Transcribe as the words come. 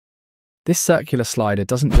This circular slider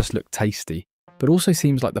doesn't just look tasty, but also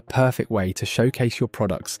seems like the perfect way to showcase your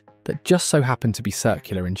products that just so happen to be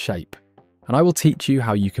circular in shape. And I will teach you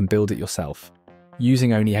how you can build it yourself,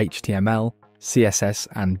 using only HTML, CSS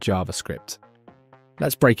and JavaScript.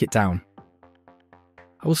 Let's break it down.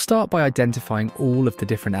 I will start by identifying all of the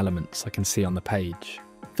different elements I can see on the page.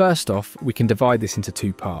 First off, we can divide this into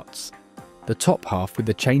two parts. The top half with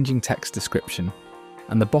the changing text description,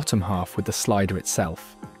 and the bottom half with the slider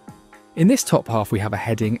itself. In this top half we have a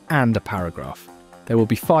heading and a paragraph. There will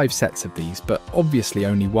be 5 sets of these, but obviously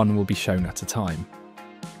only one will be shown at a time.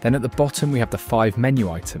 Then at the bottom we have the 5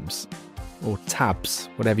 menu items, or tabs,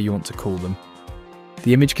 whatever you want to call them.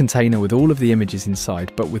 The image container with all of the images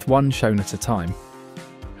inside, but with one shown at a time.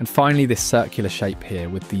 And finally this circular shape here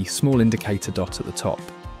with the small indicator dot at the top.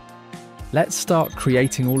 Let's start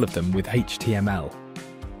creating all of them with HTML.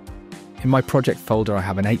 In my project folder I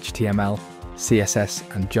have an HTML,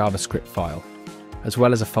 CSS and JavaScript file, as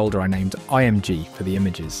well as a folder I named IMG for the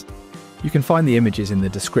images. You can find the images in the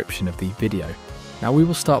description of the video. Now we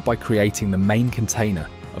will start by creating the main container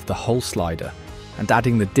of the whole slider and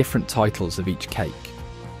adding the different titles of each cake.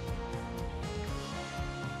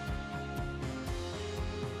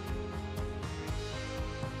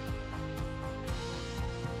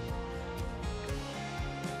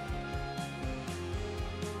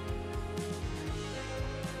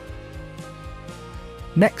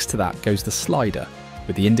 Next to that goes the slider,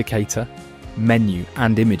 with the indicator, menu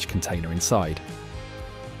and image container inside.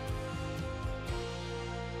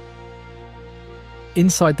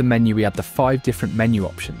 Inside the menu we add the 5 different menu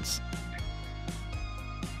options.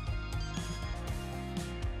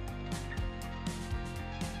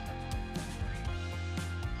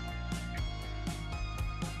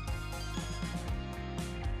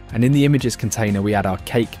 And in the images container we add our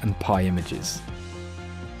cake and pie images.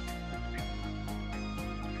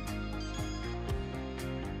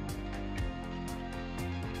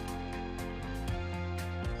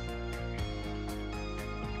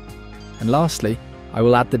 And lastly, I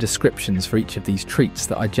will add the descriptions for each of these treats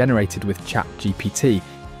that I generated with ChatGPT,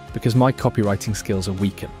 because my copywriting skills are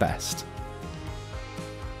weak at best.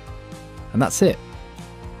 And that's it.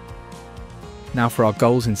 Now for our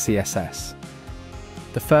goals in CSS.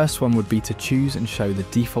 The first one would be to choose and show the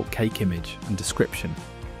default cake image and description,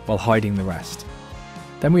 while hiding the rest.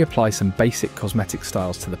 Then we apply some basic cosmetic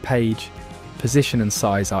styles to the page, position and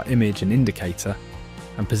size our image and indicator,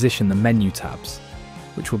 and position the menu tabs,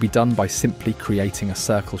 which will be done by simply creating a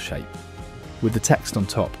circle shape with the text on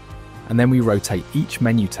top, and then we rotate each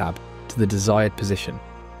menu tab to the desired position,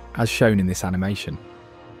 as shown in this animation.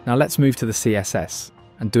 Now let's move to the CSS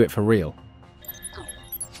and do it for real.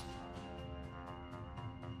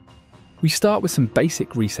 We start with some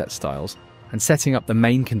basic reset styles and setting up the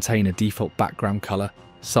main container default background color,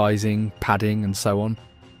 sizing, padding and so on.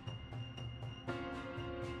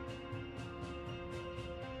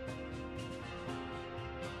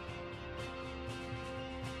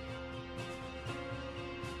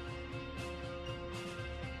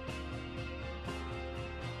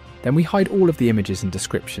 Then we hide all of the images and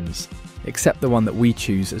descriptions, except the one that we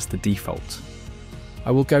choose as the default.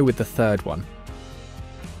 I will go with the third one.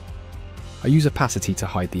 I use opacity to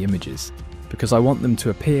hide the images, because I want them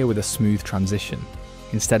to appear with a smooth transition,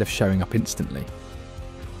 instead of showing up instantly.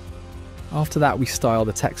 After that we style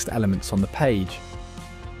the text elements on the page,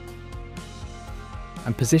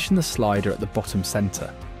 and position the slider at the bottom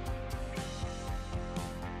center.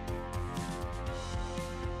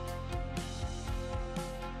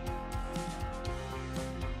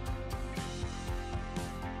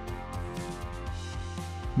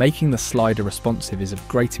 Making the slider responsive is of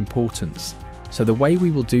great importance, so the way we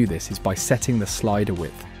will do this is by setting the slider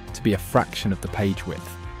width to be a fraction of the page width,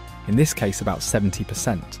 in this case about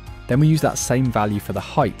 70%. Then we use that same value for the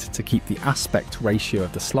height to keep the aspect ratio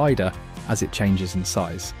of the slider as it changes in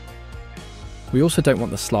size. We also don't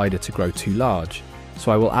want the slider to grow too large,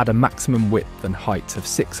 so I will add a maximum width and height of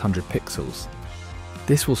 600 pixels.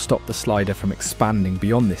 This will stop the slider from expanding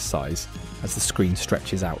beyond this size as the screen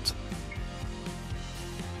stretches out.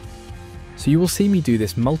 So you will see me do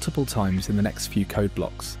this multiple times in the next few code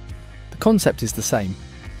blocks. The concept is the same.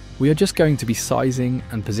 We are just going to be sizing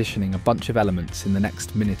and positioning a bunch of elements in the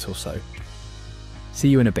next minute or so. See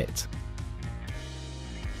you in a bit.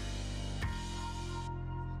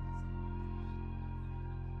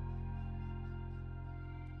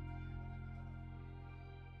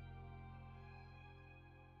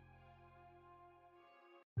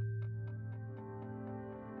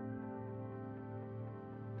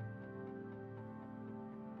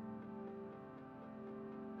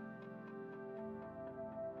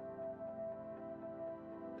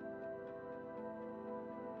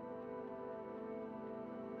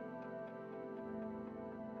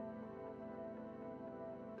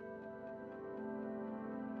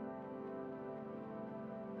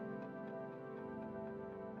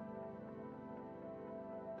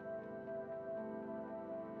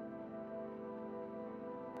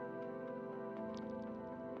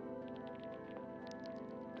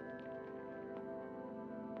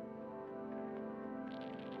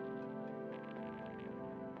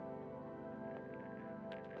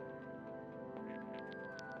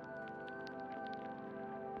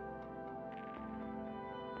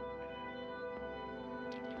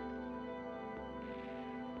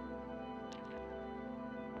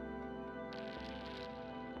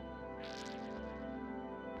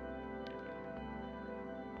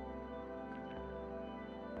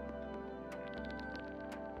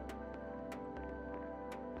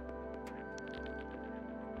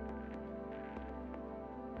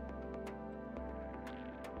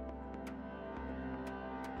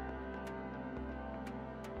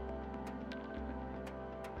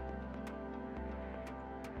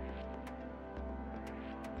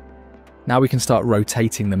 Now we can start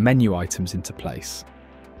rotating the menu items into place.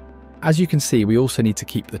 As you can see, we also need to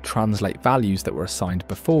keep the translate values that were assigned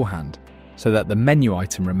beforehand, so that the menu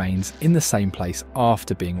item remains in the same place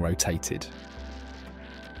after being rotated.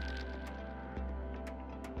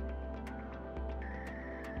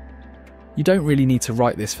 You don't really need to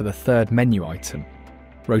write this for the third menu item.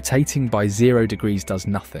 Rotating by 0 degrees does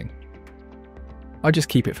nothing. I just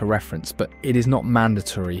keep it for reference, but it is not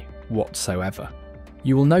mandatory whatsoever.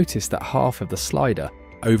 You will notice that half of the slider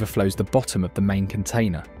overflows the bottom of the main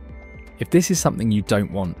container. If this is something you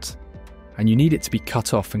don't want, and you need it to be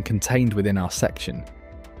cut off and contained within our section,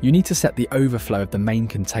 you need to set the overflow of the main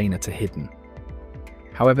container to hidden.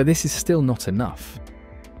 However, this is still not enough.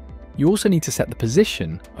 You also need to set the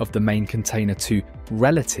position of the main container to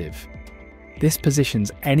relative. This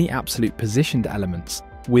positions any absolute positioned elements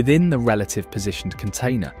within the relative positioned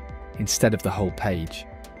container instead of the whole page.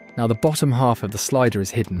 Now the bottom half of the slider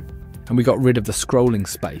is hidden, and we got rid of the scrolling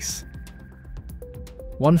space.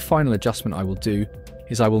 One final adjustment I will do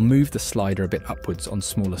is I will move the slider a bit upwards on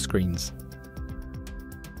smaller screens.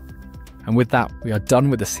 And with that, we are done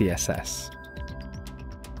with the CSS.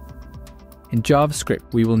 In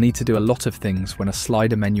JavaScript, we will need to do a lot of things when a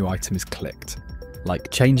slider menu item is clicked,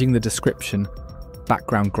 like changing the description,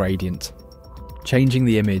 background gradient, changing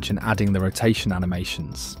the image and adding the rotation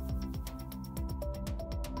animations.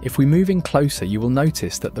 If we move in closer, you will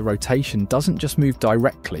notice that the rotation doesn't just move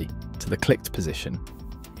directly to the clicked position.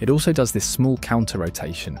 It also does this small counter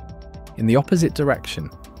rotation in the opposite direction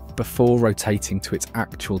before rotating to its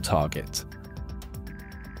actual target.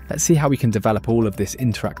 Let's see how we can develop all of this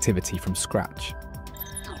interactivity from scratch.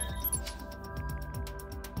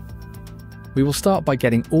 We will start by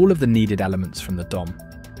getting all of the needed elements from the DOM.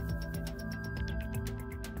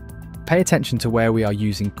 Pay attention to where we are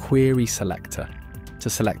using query selector to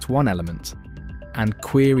select one element and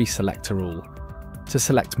query selector all to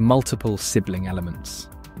select multiple sibling elements.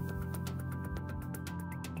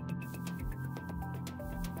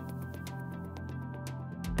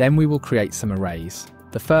 Then we will create some arrays.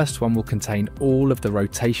 The first one will contain all of the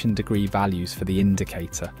rotation degree values for the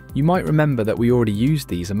indicator. You might remember that we already used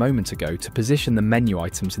these a moment ago to position the menu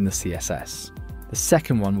items in the CSS. The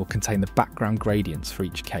second one will contain the background gradients for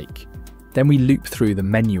each cake. Then we loop through the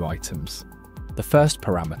menu items. The first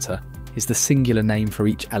parameter is the singular name for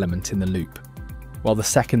each element in the loop, while the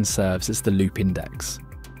second serves as the loop index.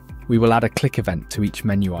 We will add a click event to each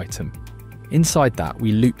menu item. Inside that,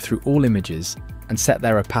 we loop through all images and set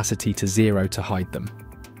their opacity to 0 to hide them.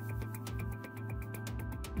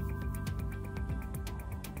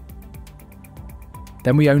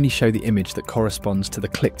 Then we only show the image that corresponds to the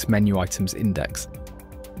clicked menu item's index.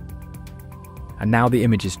 And now the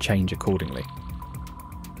images change accordingly.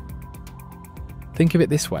 Think of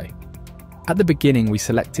it this way. At the beginning, we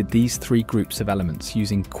selected these three groups of elements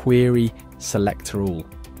using query selector all.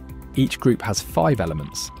 Each group has 5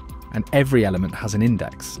 elements, and every element has an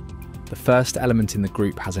index. The first element in the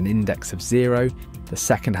group has an index of 0, the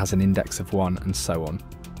second has an index of 1, and so on.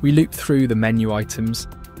 We loop through the menu items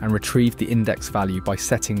and retrieve the index value by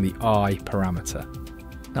setting the I parameter.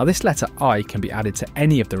 Now this letter I can be added to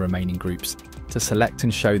any of the remaining groups to select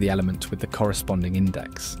and show the element with the corresponding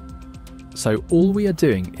index. So all we are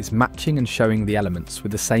doing is matching and showing the elements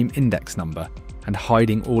with the same index number and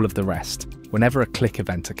hiding all of the rest whenever a click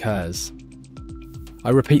event occurs. I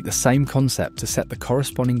repeat the same concept to set the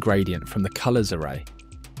corresponding gradient from the colors array.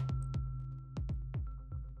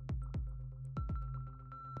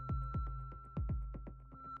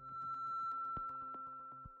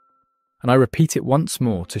 And I repeat it once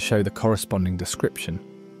more to show the corresponding description,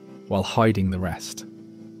 while hiding the rest.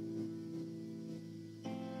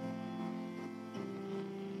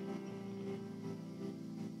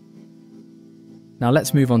 Now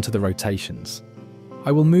let's move on to the rotations.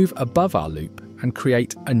 I will move above our loop and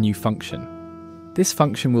create a new function. This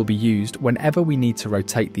function will be used whenever we need to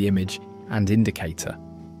rotate the image and indicator.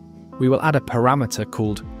 We will add a parameter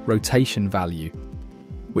called rotation value,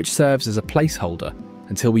 which serves as a placeholder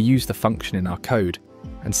until we use the function in our code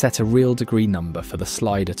and set a real degree number for the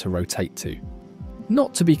slider to rotate to.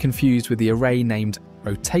 Not to be confused with the array named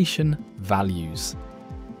rotation values.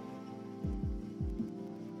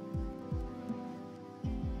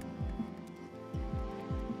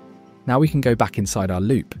 Now we can go back inside our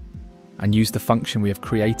loop and use the function we have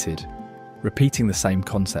created, repeating the same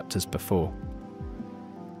concept as before.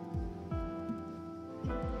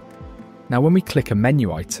 Now when we click a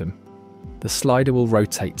menu item, the slider will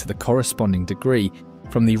rotate to the corresponding degree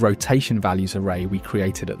from the rotation values array we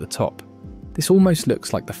created at the top. This almost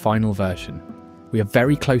looks like the final version. We are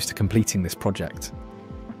very close to completing this project.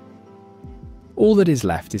 All that is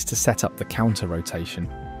left is to set up the counter rotation,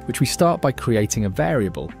 which we start by creating a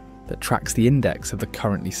variable that tracks the index of the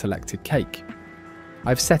currently selected cake.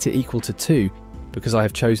 I've set it equal to 2 because I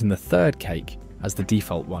have chosen the third cake as the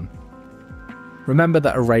default one. Remember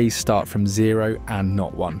that arrays start from 0 and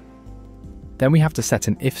not 1. Then we have to set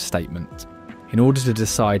an if statement in order to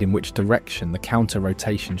decide in which direction the counter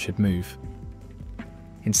rotation should move.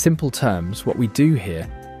 In simple terms, what we do here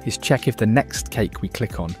is check if the next cake we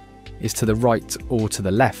click on is to the right or to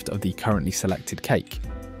the left of the currently selected cake.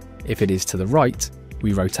 If it is to the right,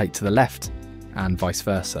 we rotate to the left, and vice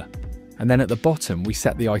versa. And then at the bottom, we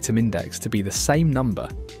set the item index to be the same number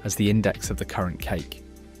as the index of the current cake.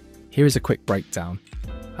 Here is a quick breakdown.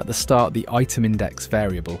 At the start, the item index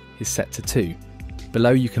variable is set to 2.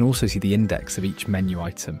 Below, you can also see the index of each menu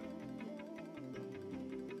item.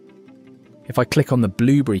 If I click on the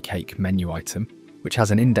blueberry cake menu item, which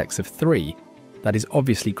has an index of 3, that is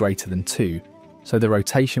obviously greater than 2, so the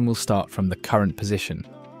rotation will start from the current position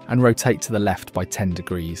and rotate to the left by 10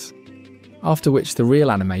 degrees. After which the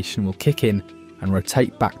real animation will kick in and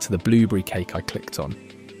rotate back to the blueberry cake I clicked on.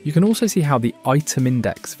 You can also see how the item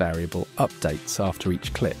index variable updates after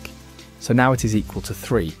each click. So now it is equal to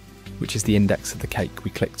 3, which is the index of the cake we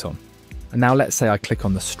clicked on. And now let's say I click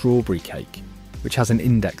on the strawberry cake, which has an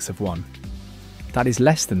index of 1. That is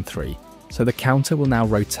less than 3, so the counter will now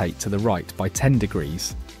rotate to the right by 10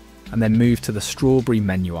 degrees and then move to the strawberry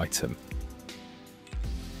menu item.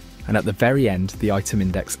 And at the very end, the item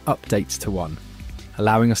index updates to 1,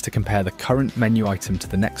 allowing us to compare the current menu item to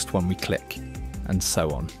the next one we click, and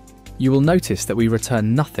so on. You will notice that we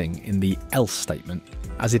return nothing in the else statement,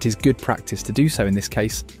 as it is good practice to do so in this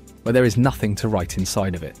case, where there is nothing to write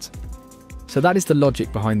inside of it. So that is the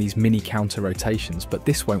logic behind these mini counter rotations, but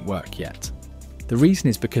this won't work yet. The reason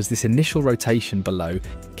is because this initial rotation below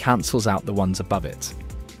cancels out the ones above it.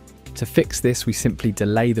 To fix this, we simply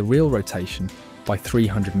delay the real rotation by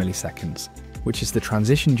 300 milliseconds, which is the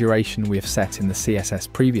transition duration we have set in the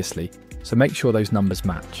CSS previously, so make sure those numbers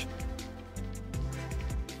match.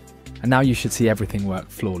 And now you should see everything work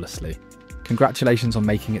flawlessly. Congratulations on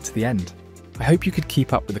making it to the end. I hope you could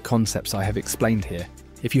keep up with the concepts I have explained here.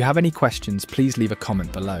 If you have any questions, please leave a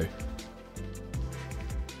comment below.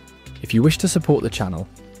 If you wish to support the channel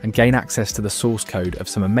and gain access to the source code of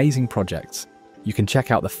some amazing projects, you can check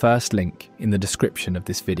out the first link in the description of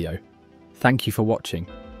this video. Thank you for watching.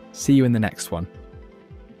 See you in the next one.